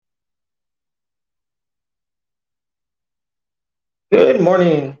Good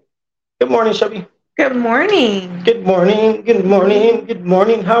morning. Good morning, Shelby. Good morning. Good morning. Good morning. Good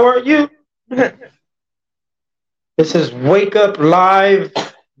morning. How are you? This is Wake Up Live.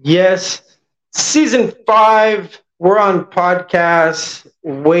 Yes, season 5. We're on podcast.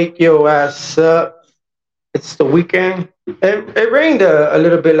 Wake your ass up. It's the weekend. It rained a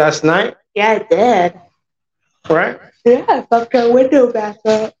little bit last night, Yeah, it did. right? Yeah, I fucked our window back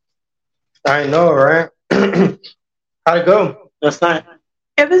up. I know, right? How'd it go last night?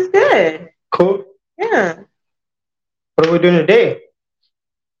 It was good. Cool. Yeah. What are we doing today?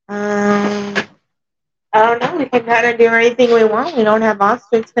 I don't know. We can kind of do anything we want. We don't have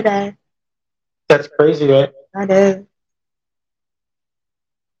Oscar today. That's crazy, right? That is.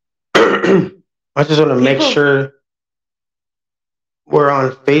 I just want to make sure we're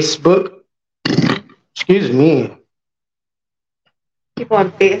on Facebook. Excuse me. People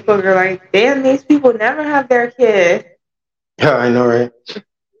on Facebook are like, damn, these people never have their kid. Yeah, I know, right?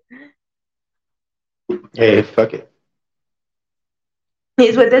 Hey, fuck it.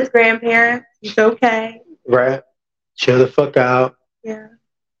 He's with his grandparents. He's okay. Right? Chill the fuck out. Yeah.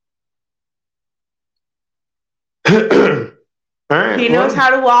 All right. He knows how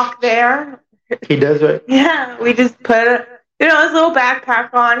to walk there. He does, right? Yeah. We just put his little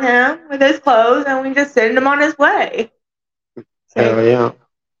backpack on him with his clothes, and we just send him on his way. Hell yeah.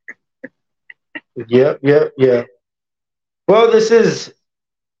 Yep. Well, this is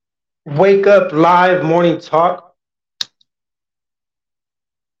Wake Up Live Morning Talk.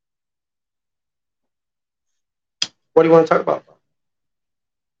 What do you want to talk about?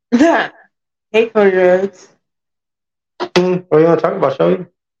 Hate photos. What do you want to talk about, Shelby?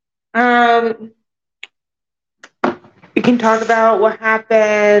 We can talk about what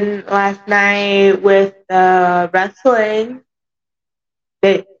happened last night with wrestling.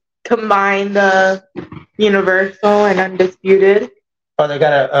 They combined the Universal and Undisputed. Oh, they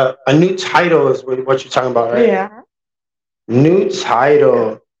got a new title is what you're talking about, right? Yeah. New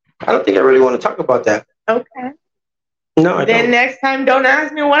title. I don't think I really want to talk about that. Okay. No, I then don't. next time, don't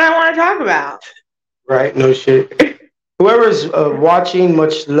ask me what I want to talk about. Right? No shit. Whoever's watching,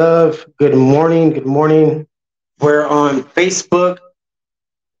 much love. Good morning. Good morning. We're on Facebook,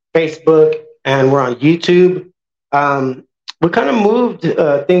 and we're on YouTube. We kind of moved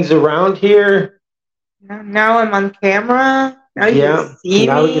things around here. Now I'm on camera. Now you can see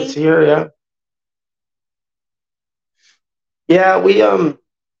now me. we can see her. Yeah. Yeah, we just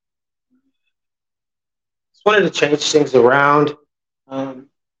wanted to change things around, and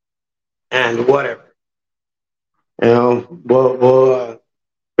whatever. You know, we'll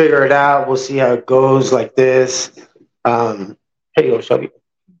figure it out. We'll see how it goes like this. Here you go, Shelby.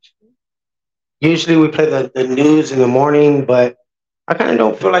 Usually we play the news in the morning, but I kind of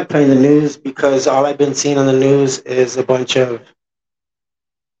don't feel like playing the news because all I've been seeing on the news is a bunch of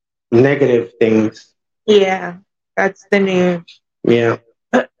negative things. Yeah, that's the news. Yeah,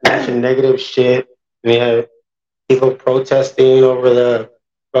 bunch of negative shit. We have people protesting over the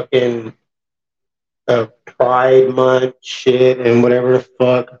fucking Pride Month shit and whatever the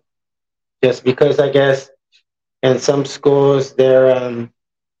fuck. Just because I guess in some schools they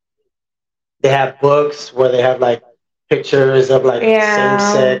have books where they have like pictures of like same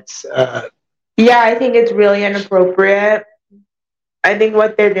sex. Yeah, I think it's really inappropriate. I think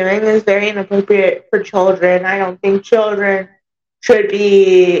what they're doing is very inappropriate for children. I don't think children should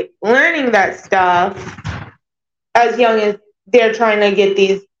be learning that stuff as young as they're trying to get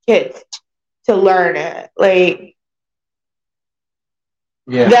these kids to learn it. Like,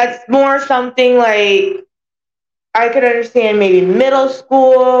 yeah, that's more something like I could understand maybe middle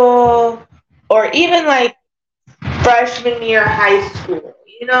school or even like freshman year high school,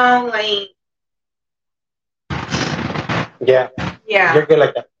 you know, like. Yeah. Yeah. You're good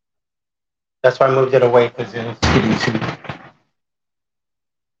like that. That's why I moved it away because it was getting too.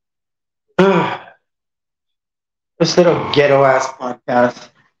 This little ghetto ass podcast.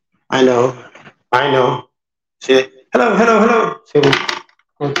 I know. Shit. Hello. See,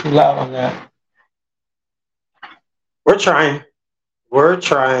 we're too loud on that. We're trying.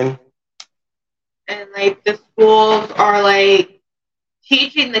 And like the schools are like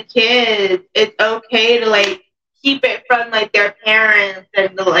teaching the kids it's okay to like keep it from like their parents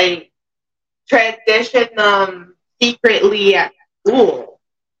and to like transition them secretly at school.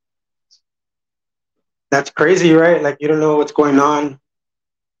 That's crazy, right? Like you don't know what's going on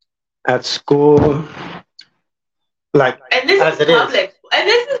at school. Like and this as is public. And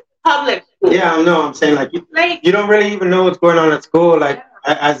this is public school. Yeah, I know. I'm saying like you don't really even know what's going on at school, like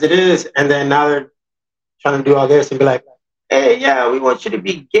as it is, and then now they're trying to do all this and be like, "Hey, yeah, we want you to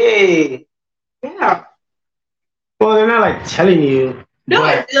be gay." Yeah. Well, they're not like telling you. No,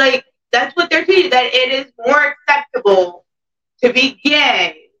 it's like that's what they're teaching. That it is more acceptable to be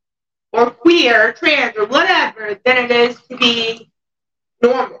gay or queer, or trans, or whatever than it is to be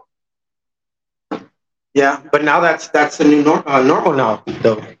normal. Yeah, but now that's the new normal now,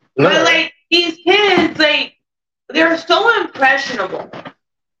 though. No. But like these kids, like they're so impressionable.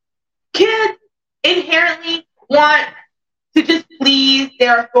 Kids inherently want to just please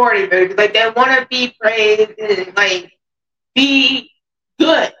their authority figures. Like they want to be praised and like be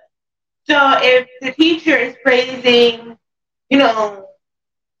good. So if the teacher is praising, you know,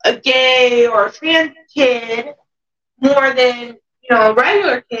 a gay or a trans kid more than, you know, a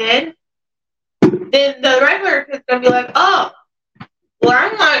regular kid, then the regular kid's gonna be like, oh, well,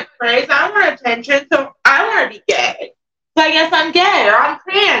 I want praise, I want attention, so I want to be gay. So I guess I'm gay, or I'm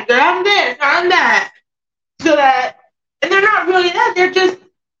trans, or I'm this, or I'm that. So that, and they're not really that, they're just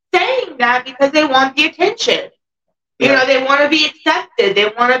saying that because they want the attention. You know, they want to be accepted, they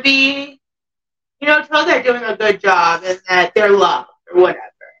want to be, you know, told they're doing a good job and that they're loved, or whatever.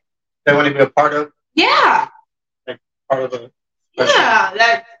 They want to be a part of? Yeah. Like part of a...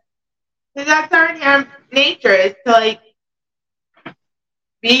 Yeah, that's our inherent nature, is to, like,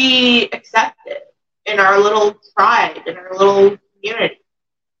 be accepted in our little tribe, in our little community.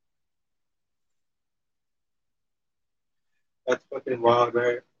 That's fucking wild,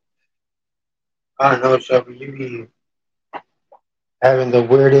 right? I don't know, Shelby. You be having the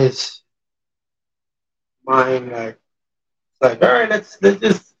weirdest mind, like, it's like, all right, let's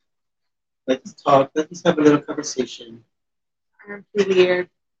just talk. Let's just have a little conversation. I'm too weird.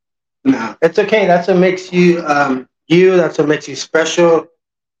 No, it's okay. That's what makes you you. That's what makes you special.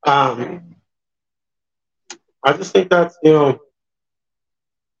 I just think that's, you know,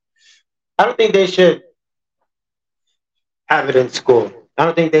 I don't think they should have it in school. I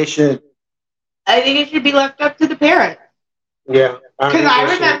don't think they should. I think it should be left up to the parents. Yeah. Because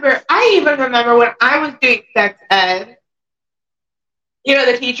I even remember when I was doing sex ed, you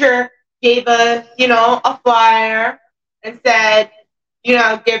know, the teacher gave us, you know, a flyer and said, you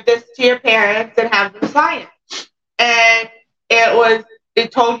know, give this to your parents and have them sign it. And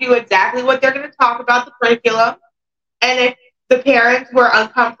it told you exactly what they're going to talk about, the curriculum. And if the parents were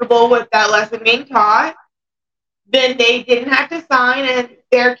uncomfortable with that lesson being taught, then they didn't have to sign and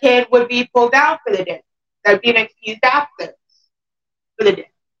their kid would be pulled out for the day. That would be an excused absence for the day.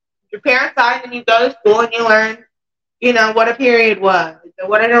 Your parents sign and you go to school and you learn, you know, what a period was,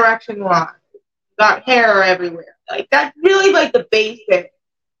 what an erection was. You got hair everywhere. Like, that's really like the basic.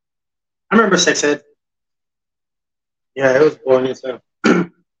 I remember sex ed. Yeah, it was boring as hell. I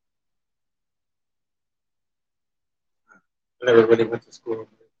never really went to school.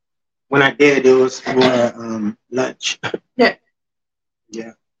 When I did, it was for lunch. Yeah.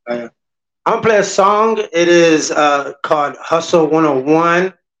 Yeah. I'm going to play a song. It is called Hustle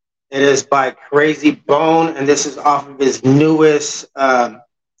 101. It is by Crazy Bone, and this is off of his newest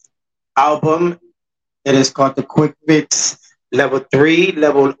album. It is called The Quick Fix Level 3,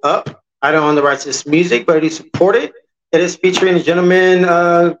 Level Up. I don't own the rights to this music, but I do support it. It is featuring a gentleman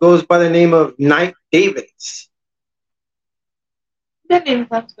goes by the name of Knight Davis. That name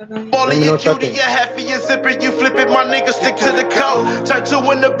sounds familiar. All of your cutie, you happy, you zipping, you flipping, my nigga stick to the code. Turn two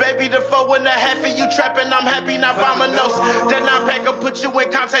in the baby, the four in the half of you trapping, I'm happy, not vominos. Then I pack up, put you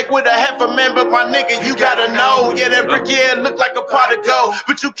in contact with a half a man, but my nigga, you gotta know. Yeah, that brick, yeah, look like a pot of gold,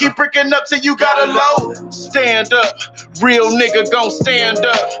 but you keep bricking up till you gotta load. Stand up, real nigga gon' stand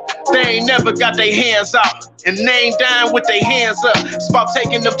up. They ain't never got their hands out. And they ain't dying with their hands up. Stop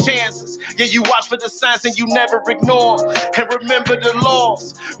taking them chances. Yeah, you watch for the signs and you never ignore. And remember the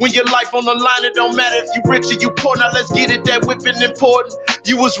laws. When your life on the line, it don't matter if you rich or you poor. Now let's get it, that whipping important.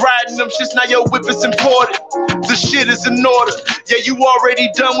 You was riding them shits, now your whip is important. The shit is in order. Yeah, you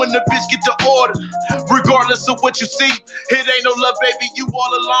already done when the bitch get the order. Regardless of what you see, it ain't no love, baby. You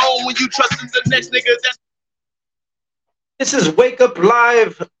all alone when you trust in the next nigga. This is Wake Up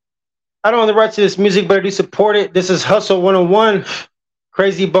Live. I don't own the rights to this music, but I do support it. This is Hustle 101,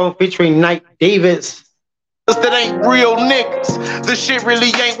 Crazy Bone featuring Knight Davis. That ain't real niggas. The shit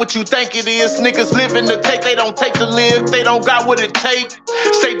really ain't what you think it is. Niggas living to take, they don't take to live. They don't got what it takes.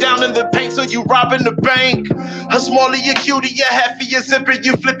 Stay down in the paint so you robbing the bank. A smaller you cutie, you happy, you zipping,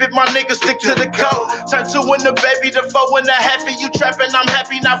 you flip it, my nigga stick to the code. Turn two in the baby, the four in the half of you trapping, I'm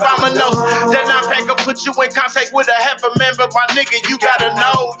happy, not vominos. Then I pack up, put you in contact with a half a man, but my nigga, you gotta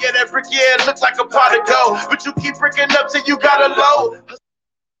know. Yeah, that brick, yeah, it looks like a pot of gold, but you keep bricking up till you gotta load.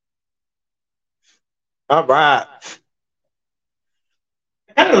 All right.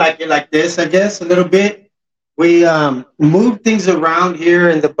 I kind of like it like this, I guess, a little bit. We move things around here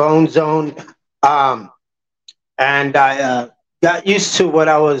in the Bone Zone. and I got used to what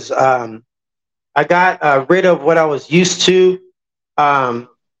I was. I got rid of what I was used to, um,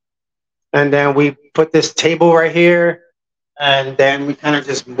 and then we put this table right here, and then we kind of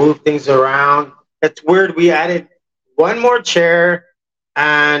just moved things around. It's weird. We added one more chair,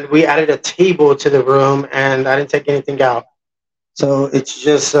 and we added a table to the room, and I didn't take anything out. So it's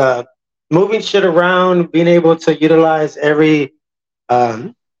just moving shit around, being able to utilize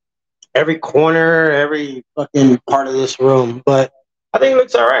um, every corner, every fucking part of this room. But I think it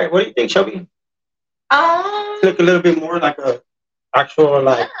looks all right. What do you think, Shelby? Look a little bit more like a actual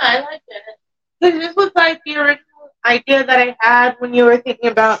like. Yeah, I like it. Because this was like the original idea that I had when you were thinking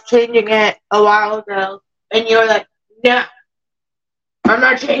about changing it a while ago, and you were like, "No, I'm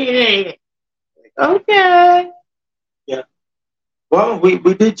not changing anything." Okay. Yeah. Well, we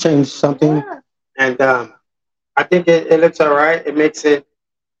did change something, Yeah. and I think it looks all right. It makes it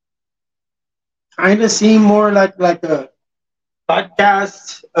kind of seem more like a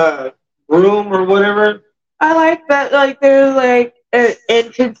podcast room or whatever. I like that. Like there's like an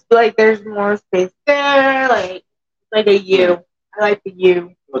entrance. Like there's more space there. Like a U. I like the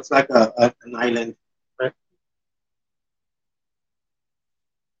U. It's like an island, right?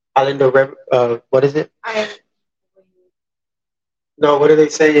 Island of what is it? No, what do they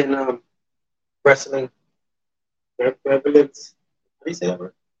say in wrestling? Relevance. How do you say that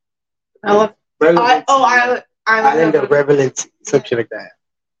word? Island of Relevance, some shit like that.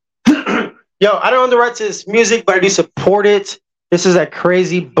 Yo, I don't own the rights to this music, but I do support it. This is that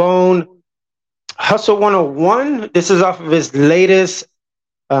Crazy Bone Hustle 101. This is off of his latest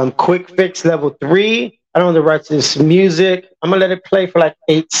Quick Fix Level 3. I don't own the rights to this music. I'm gonna let it play for like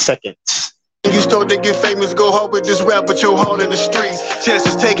 8 seconds. You start to get famous, go hard with this rap, but your heart in the streets.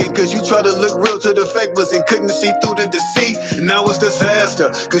 Chances taken, cause you try to look real to the fakers and couldn't see through the deceit. Now it's disaster,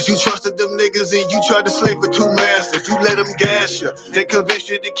 cause you trusted them niggas and you tried to slave for two masters. You let them gas you. They convinced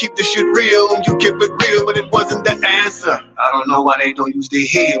you to keep the shit real, and you kept it real, but it wasn't the answer. I don't know why they don't use their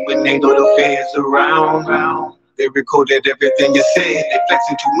head when they know the fans around. They recorded everything you said. They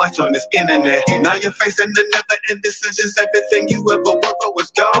flexing too much on this internet. Now you're facing the never-ending decisions. Everything you ever worked for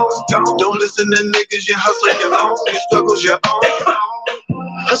was gone. Don't listen to niggas. You hustle your own. Your struggles your own.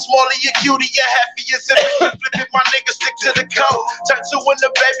 The smaller your cutie, your happier zipping. You flipping, my nigga, stick to the code. Turn two in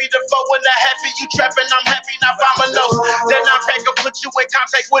the baby, the four in the happy. You trapping, I'm happy, now vamonos. Then I pack up, put you in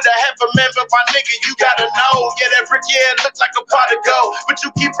contact with a half a member. My nigga, you gotta know. Yeah, that brick, yeah, it looks like a pot of gold. But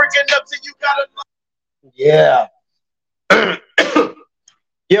you keep breaking up till you gotta know. Yeah.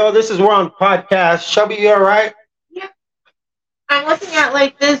 Yo, this is We're on Podcast. Shelby, you all right? Yeah. I'm looking at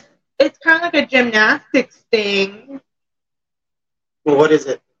like this. It's kind of like a gymnastics thing. Well, what is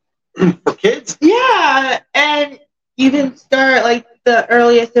it? For kids? Yeah. And you can start like the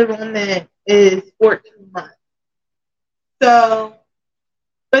earliest enrollment is 14 months. So,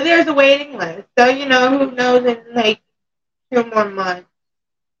 but there's a waiting list. So, you know, who knows in like 2 more months.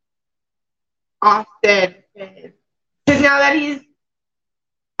 Austin. Because now that he's...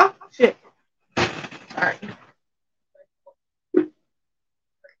 Oh, shit. Sorry.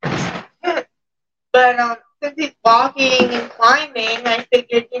 But since he's walking and climbing, I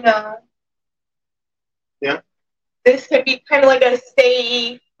figured, you know... Yeah. This could be kind of like a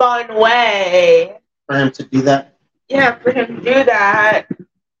safe, fun way. For him to do that? Yeah, for him to do that.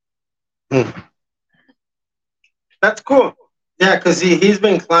 That's cool. Yeah, because he's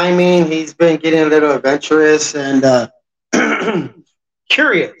been climbing, he's been getting a little adventurous and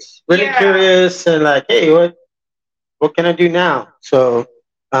curious, really curious, and like, hey, what can I do now? So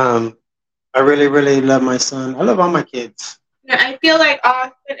I really, really love my son. I love all my kids. Yeah, I feel like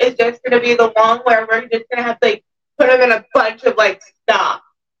Austin is just going to be the one where we're just going to have to like, put him in a bunch of like stuff.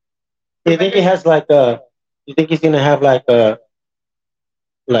 You think he has like you think he's going to have like do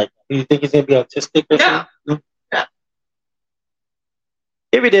you think he's going to be autistic or something? No.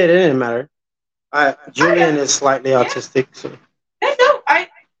 If he did, it didn't matter. Julian is slightly autistic, so. I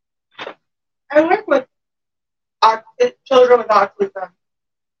work with children with autism.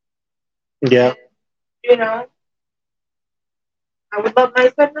 Yeah. You know, I would love my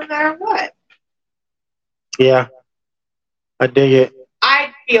son no matter what. Yeah, I dig it.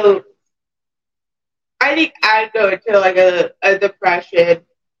 I think I'd go into like a depression.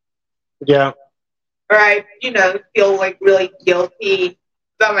 Yeah. Or I, you know, feel like really guilty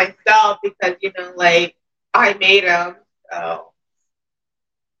about myself because, you know, like I made him, so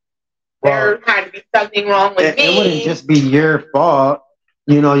there had to be something wrong with me. It wouldn't just be your fault.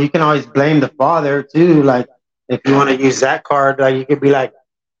 You know, you can always blame the father too. Like if you want to use that card, like you could be like,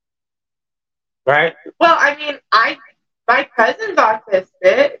 right? Well, I mean, my cousin's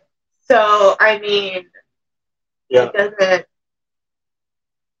autistic, so I mean, Yeah. It doesn't.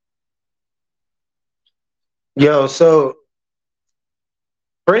 Yo, so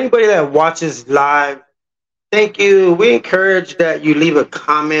for anybody that watches live, thank you. We encourage that you leave a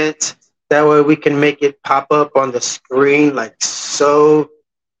comment. That way we can make it pop up on the screen like so.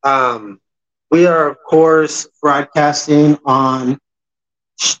 We are, of course, broadcasting on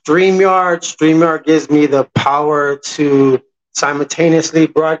StreamYard. StreamYard gives me the power to simultaneously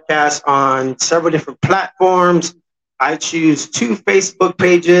broadcast on several different platforms. I choose 2 Facebook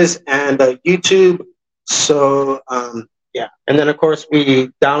pages and YouTube. So, yeah. And then, of course, we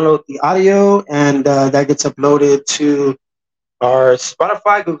download the audio and that gets uploaded to our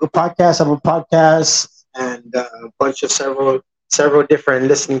Spotify, Google Podcasts, Apple Podcasts, and a bunch of several different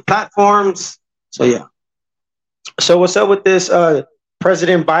listening platforms. So, yeah. So, what's up with this?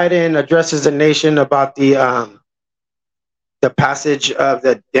 President Biden addresses the nation about the passage of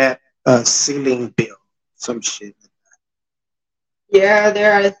the debt ceiling bill. Some shit. Yeah,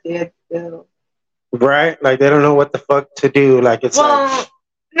 they're at a standstill. Right? Like they don't know what the fuck to do. Like it's like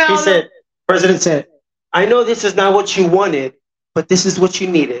no, President said, I know this is not what you wanted, but this is what you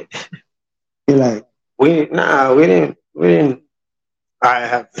needed. You're like, we didn't. I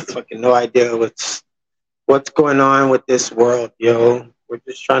have fucking no idea what's going on with this world, yo. We're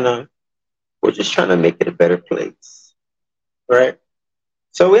just trying to make it a better place, right?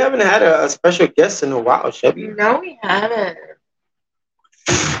 So we haven't had a special guest in a while, Chevy. No, we haven't.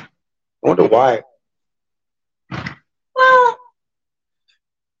 I wonder why. Well,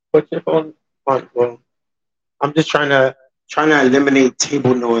 put your phone on. Well, I'm just trying to eliminate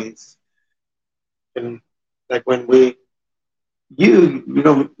table noise, and like when you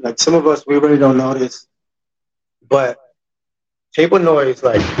know, like some of us, we really don't notice, but table noise,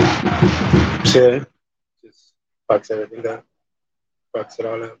 like, shit, just fucks everything up, fucks it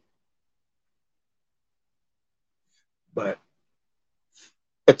all up. But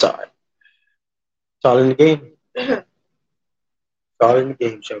it's all right. It's all in the game. It's all in the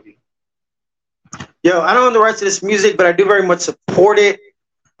game, Shelby. Yo, I don't own the rights to this music, but I do very much support it.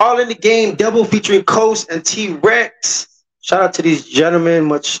 All in the Game, double featuring Coast and T-Rex. Shout out to these gentlemen.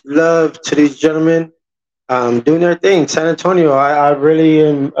 Much love to these gentlemen. Doing their thing. San Antonio, I really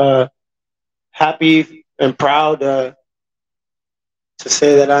am happy and proud to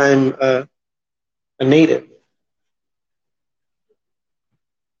say that I'm a native.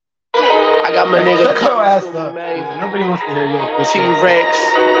 I got my nigga Shut your ass up. Nobody wants to hear you. T-Rex,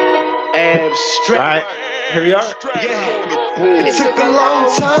 abstract. Right, here we are. Yeah. It took a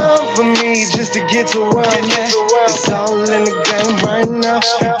long time for me just to get to where I'm at. It's all in the game right now.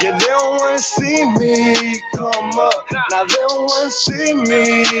 Yeah, they don't want to see me come up. Now they don't want to see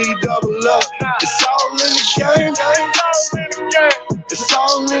me double up. It's all in the game. It's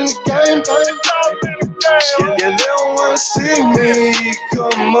all in the game. Yeah, they don't want to see me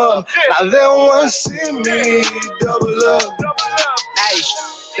come up. Now they don't want to see me double up. Hey.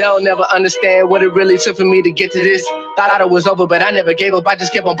 They'll never understand what it really took for me to get to this. Thought it was over, but I never gave up. I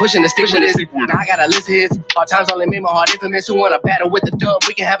just kept on pushing the stick for this. Now I got a list of hits. Hard times only made my heart infamous. Who wanna battle with the dub?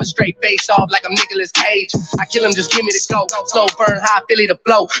 We can have a straight face off like I'm Nicolas Cage. I kill him, just give me the go. Slow burn, high Philly to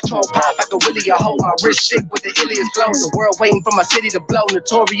blow. Tone pop like a Willie, a hoe. My wrist sick with the illiest flow. The world waiting for my city to blow.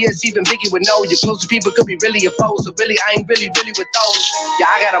 Notorious, even Biggie would know. Your closest people could be really your foes. So really, I ain't really with those.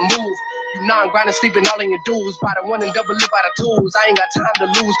 Yeah, I gotta move. You non-grinding, sleeping all in your dues. By the one and double live by the tools. I ain't got time to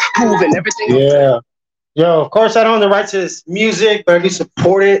lose. Proving everything. Yeah. Yo, of course I don't own the rights to this music, but I do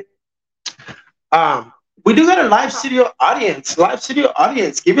support it. We do got a live studio audience. Live studio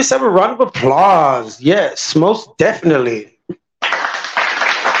audience. Give yourself a round of applause. Yes, most definitely.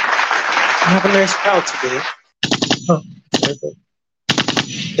 Have a nice crowd today. Oh,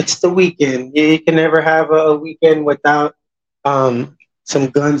 it's the weekend. You can never have a weekend without some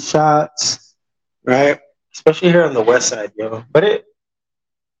gunshots, right? Especially here on the west side, yo. But it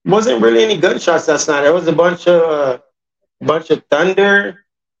wasn't really any gunshots last night. There was a bunch of thunder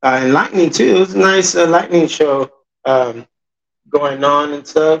and lightning too. It was a nice lightning show going on and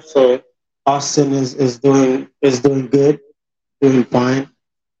stuff. So Austin is doing good, doing fine.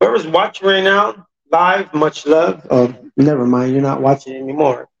 Whoever's watching right now live, much love. Oh, never mind, you're not watching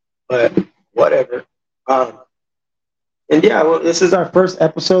anymore. But whatever. And yeah, well, this is our first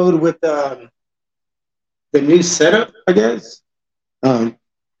episode with the new setup, I guess.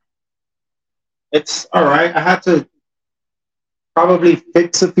 It's all right. I had to probably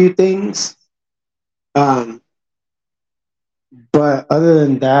fix a few things. But other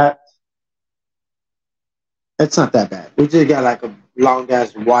than that, it's not that bad. We just got like a long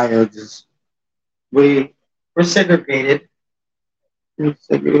ass wire. We're segregated. We're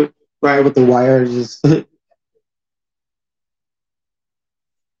segregated, right, with the wires. Just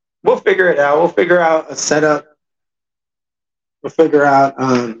we'll figure it out. We'll figure out a setup. We'll figure out.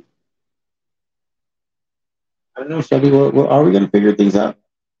 I don't know, Shelby. Are we gonna figure things out?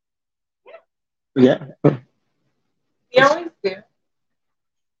 Yeah. You always do.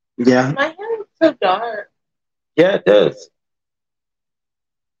 Yeah. My hair looks so dark. Yeah, it does.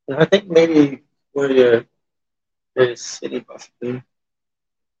 I think maybe where you're sitting, possibly. I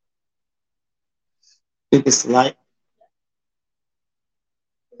think it's light.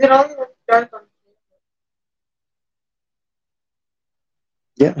 It only looks dark on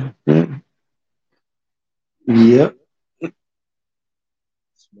Yeah. Yeah. Yep.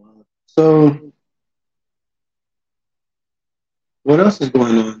 So, what else is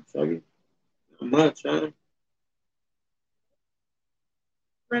going on, Shelby? Not much, huh? I'm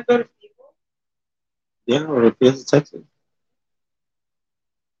gonna go to people. Yeah, or if it's Texas.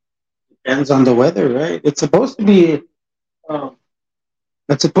 Depends on the weather, right? It's supposed to be. Um,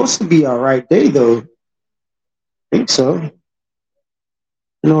 it's supposed to be all right day, though. I think so.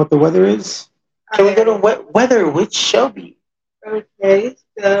 You know what the weather is? Can we go to weather with Shelby? Okay,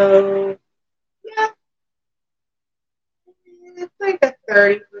 so yeah, it's like a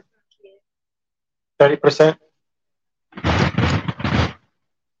 30%. 30%.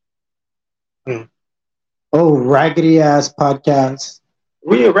 Oh, raggedy ass podcast.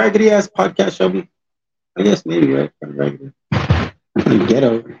 We a raggedy ass podcast, Shelby? I guess maybe, right? Kind of raggedy. Kind of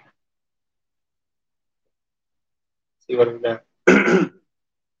ghetto. See what we got.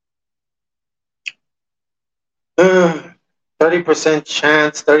 30%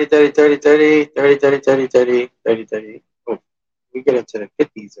 chance, 30, 30, 30, 30, 30, 30, 30, 30, 30, 30. Oh, we get into the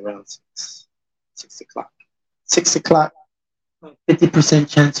 50s around 6 o'clock. 6 o'clock. 50%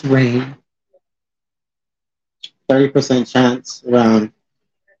 chance rain. 30% chance around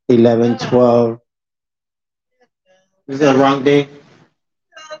 11, 12. Is that a wrong day?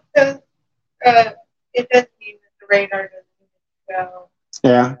 No, it doesn't mean that the radar doesn't go.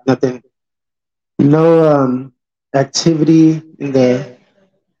 Yeah, nothing. No activity in the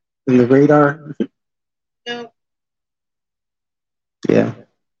radar. No. Yeah.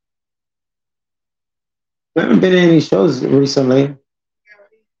 We haven't been in any shows recently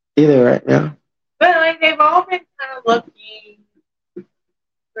either, right? Yeah. But like they've all been kind of looking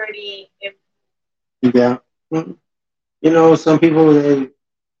pretty. Yeah. You know, some people they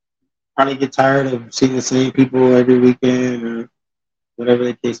probably get tired of seeing the same people every weekend or whatever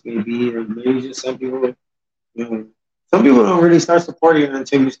the case may be, or maybe just some people. You know, some people don't really start supporting it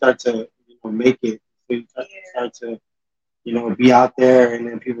until you start to make it. So you start to be out there, and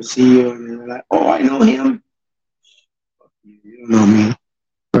then people see you, and they're like, "Oh, I know him." You don't know me,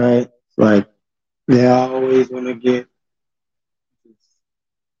 right? Like they always want to get.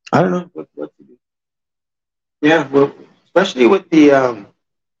 I don't know what to do. Yeah, well, especially with the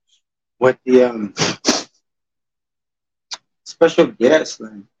special guests.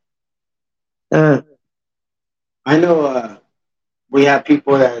 Like, I know we have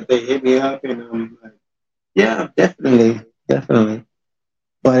people that they hit me up, and I'm like, yeah, definitely.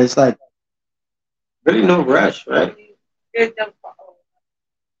 But it's like really no rush, right? There's no follow.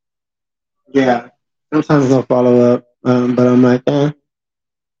 Yeah, sometimes they'll follow up, but I'm like, it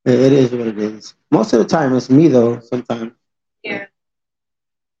is what it is. Most of the time, it's me though. Sometimes. Yeah.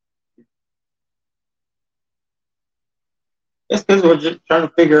 It's because we're just trying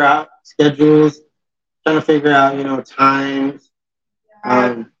to figure out schedules, trying to figure out times.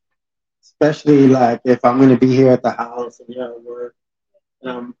 Especially like if I'm gonna be here at the house and you're at work.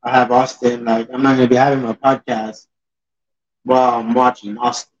 I have Austin. Like I'm not gonna be having my podcast while I'm watching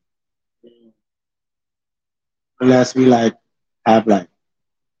Austin, unless we like have like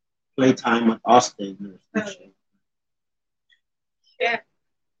playtime with Austin or something. Yeah.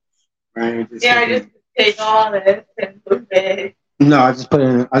 Right. I just take all this and move it. No, I just put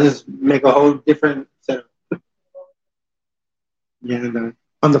in. I just make a whole different setup. Yeah,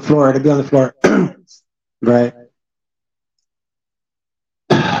 on the floor. It'll be on the floor. Right.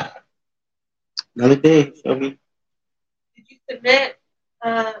 Another day, Shelby. Did you submit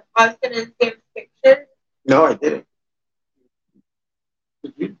Austin and Sam's pictures? No, I didn't.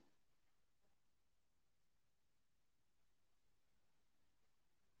 Did you?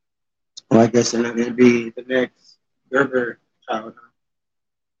 Well, I guess they're not going to be the next Gerber child.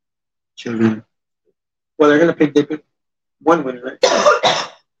 Children. Well, they're going to pick one winner, right?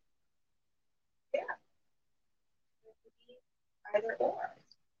 Yeah. Either or.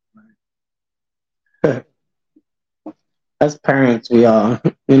 As parents, we are,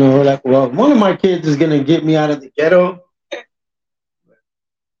 we're like, well, one of my kids is going to get me out of the ghetto.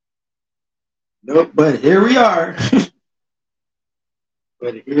 Nope, but here we are.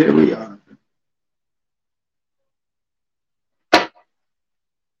 But here we are.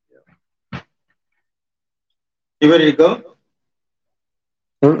 You ready to go?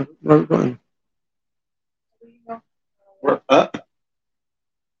 Where are we going? We're up.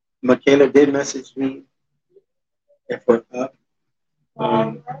 Michaela did message me if we're up.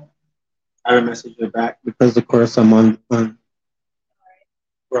 I will message her back because, of course, I'm we're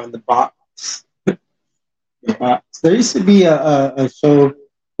on the box. The box. There used to be a show.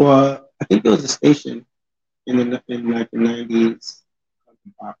 Well, I think it was a station in like the 90s.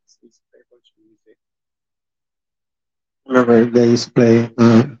 The box. They used to play a bunch of music. I remember they used to play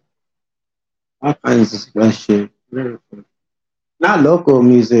all kinds of shit. Not local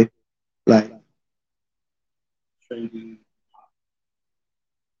music, like trendy.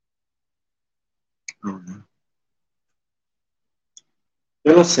 You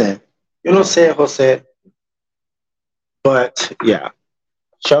know say, Jose. But yeah,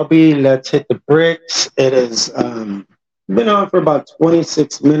 Shelby, let's hit the bricks. It is been on for about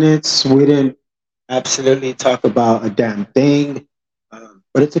 26 minutes. We didn't absolutely talk about a damn thing,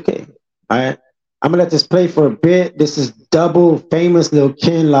 but it's okay. All right, I'm gonna let this play for a bit. This is double famous Lil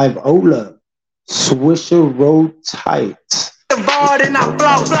Ken live Ola. Swisher Road Tight. And I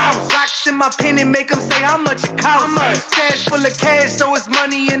blow rocks in my penny, make them say how much it costs. Cash full of cash, so it's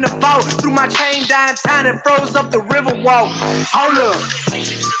money in the vault. Through my chain downtown and froze up the river wall. Hold up.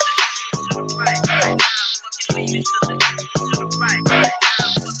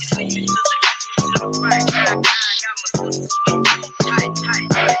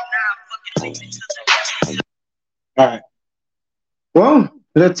 All right. Well,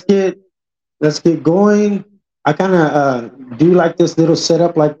 let's get going. I kind of do like this little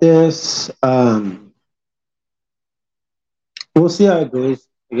setup like this. We'll see how it goes,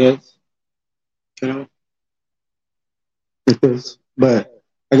 I guess. You know, because, but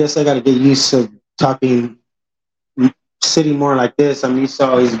I guess I got to get used to talking, sitting more like this. I'm used to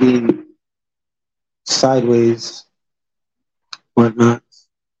always being sideways, whatnot.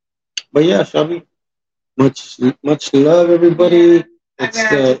 But yeah, Shelby, much love, everybody. It's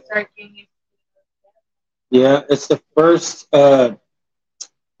it's the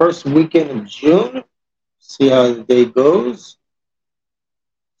first weekend of June. See how the day goes.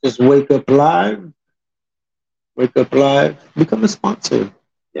 Just wake up live. Become a sponsor.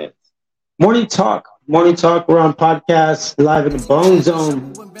 Yes. Morning Talk. We're on podcast live in the Bone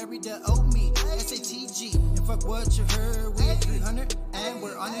Zone.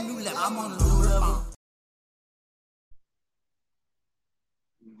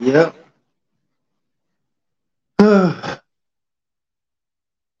 Yep.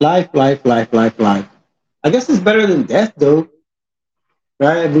 Life. I guess it's better than death, though.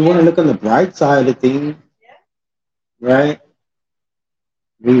 Right? If we want to look on the bright side of things, right?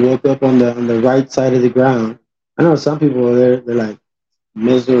 We woke up on the right side of the ground. I know some people they're like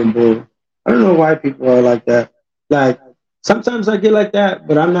miserable. I don't know why people are like that. Like sometimes I get like that,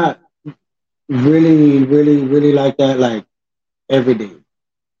 but I'm not really like that. Like every day,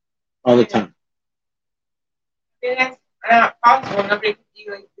 all the time. That's not possible. Nobody can be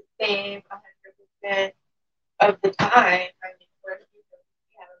like the same 100% of the time. I mean, we're people,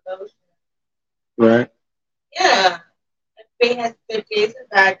 we have emotions. Right. Yeah. Everybody has good days and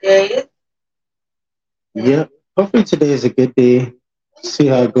bad days. Yep. Hopefully today is a good day. See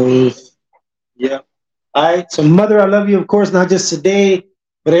how it goes. Yep. All right. So, Mother, I love you, of course, not just today,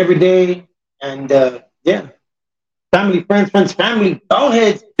 but every day. And yeah. Family, friends, family,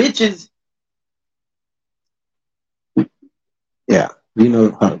 boneheads, bitches. Yeah, you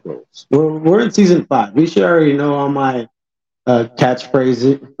know how it goes. We're in season 5. We should already know all my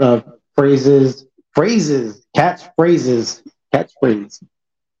catchphrases, catchphrases,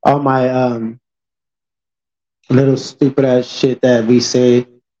 all my little stupid ass shit that we say.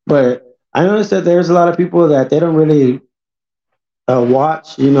 But I noticed that there's a lot of people that they don't really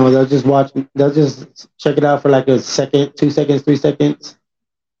watch. You know, they'll just check it out for like a second, 2 seconds, 3 seconds.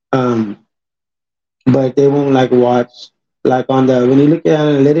 But they won't like watch. Like when you look at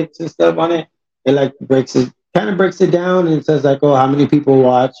analytics and stuff on it, it like breaks it down and says like, oh, how many people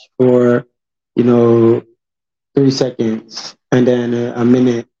watch for, 3 seconds and then a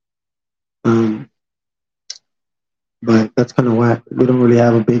minute. But that's kind of whack. We don't really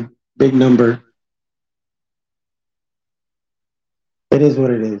have a big number. It is what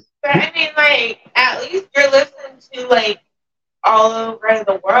it is. But I mean, like, at least you're listening to like all over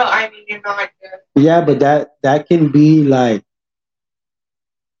the world. I mean, you're not just. Yeah, but that can be like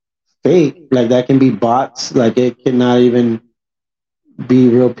fake. Like that can be bots. Like it cannot even be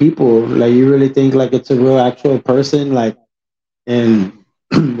real people. Like you really think like it's a real actual person. Like, and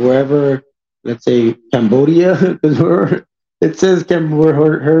wherever, let's say Cambodia, because it says we're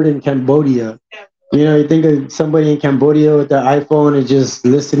heard in Cambodia. You know, you think of somebody in Cambodia with their iPhone and just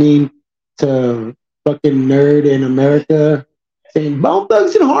listening to fucking nerd in America saying Bone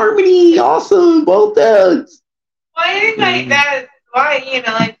Thugs and Harmony, awesome, Bone Thugs. Well, I think like that is why, you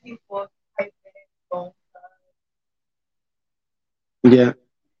know, like people type in Bone Thugs. Yeah.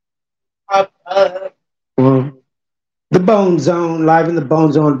 Well, the Bone Zone, live in the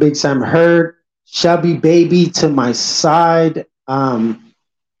Bone Zone, Big Sam Heard, Shelby Baby to my side.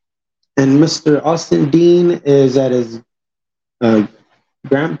 And Mr. Austin Dean is at his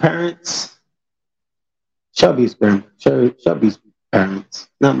grandparents. Shelby's parents,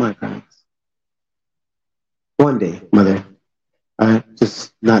 not my parents. One day, mother.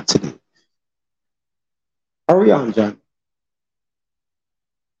 Just not today. Are we on, John?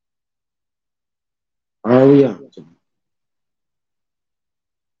 Are we on, John?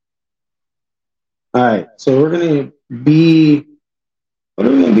 All right, so we're gonna be. What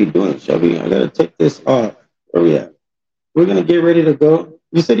are we gonna be doing, Shelby? I gotta take this off. Where we at? We're gonna get ready to go.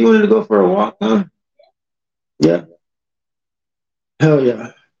 You said you wanted to go for a walk, huh? Yeah. Hell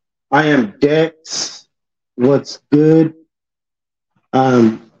yeah. I am Dex. What's good?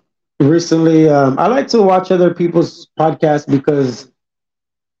 Recently, I like to watch other people's podcasts because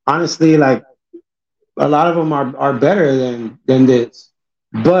honestly, like a lot of them are better than this,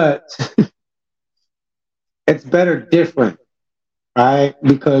 but it's better different, right?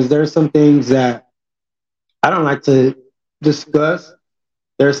 Because there's some things that I don't like to discuss.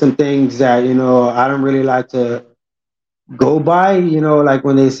 There's some things that, you know, I don't really like to go by, you know, like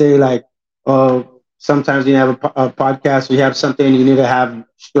when they say like, oh, sometimes you have a podcast, you have something, you need to have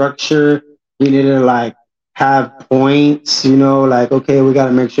structure, you need to like have points, you know, like, okay, we got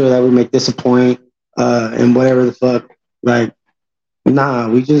to make sure that we make this a point, and whatever the fuck. Like, nah,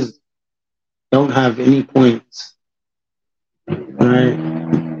 we just don't have any points. All right?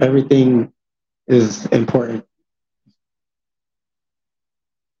 Everything is important.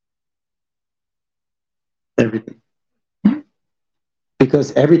 Everything.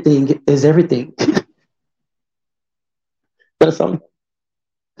 Because everything is everything. That's something.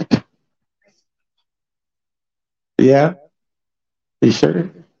 Yeah? You sure?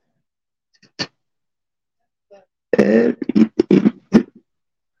 Everything.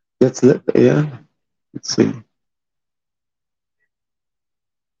 Let's look. Yeah. Let's see.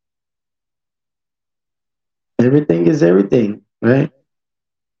 Everything is everything, right?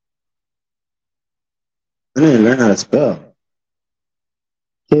 I didn't learn how to spell.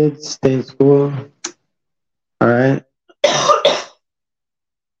 Kids, stay in school. All right.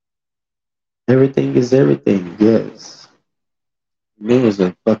 Everything is everything. Yes. Me was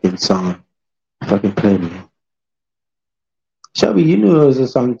a fucking song. Fucking play me. Shelby, you knew it was a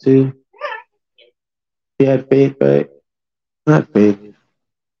song too. You had faith, right? Not faith.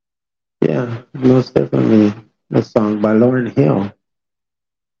 Yeah, most definitely a song by Lauryn Hill.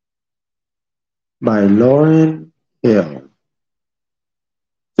 By Lauryn Hill.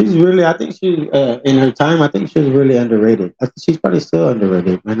 She's really, I think she, in her time, I think she was really underrated. I think she's probably still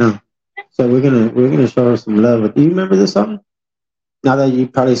underrated right now. So we're gonna show her some love. Do you remember this song? Now that you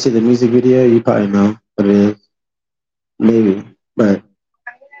probably see the music video, you probably know what it is. Maybe, but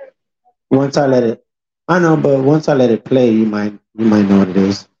once I let it, I know, but once I let it play, you might know what it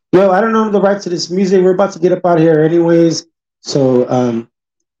is. Yo, I don't know the rights to this music. We're about to get up out of here anyways. So,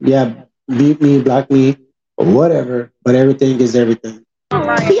 yeah, beat me, block me, or whatever. But everything is everything.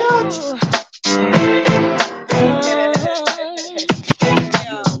 Biatch.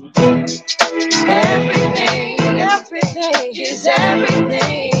 Everything is everything.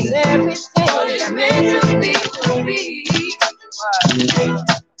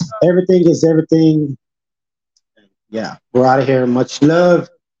 Everything is everything. Yeah, we're out of here. Much love.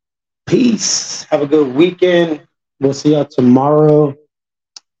 Peace. Have a good weekend. We'll see y'all tomorrow,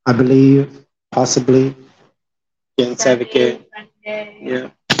 I believe. Possibly. Against Advocate. Yeah.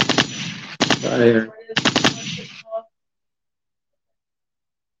 Out of here.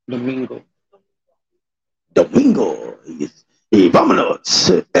 Domingo. Y vámonos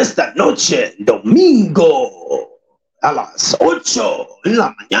esta noche, domingo, a las 8 en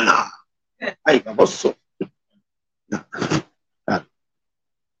la mañana. Ay, baboso. No.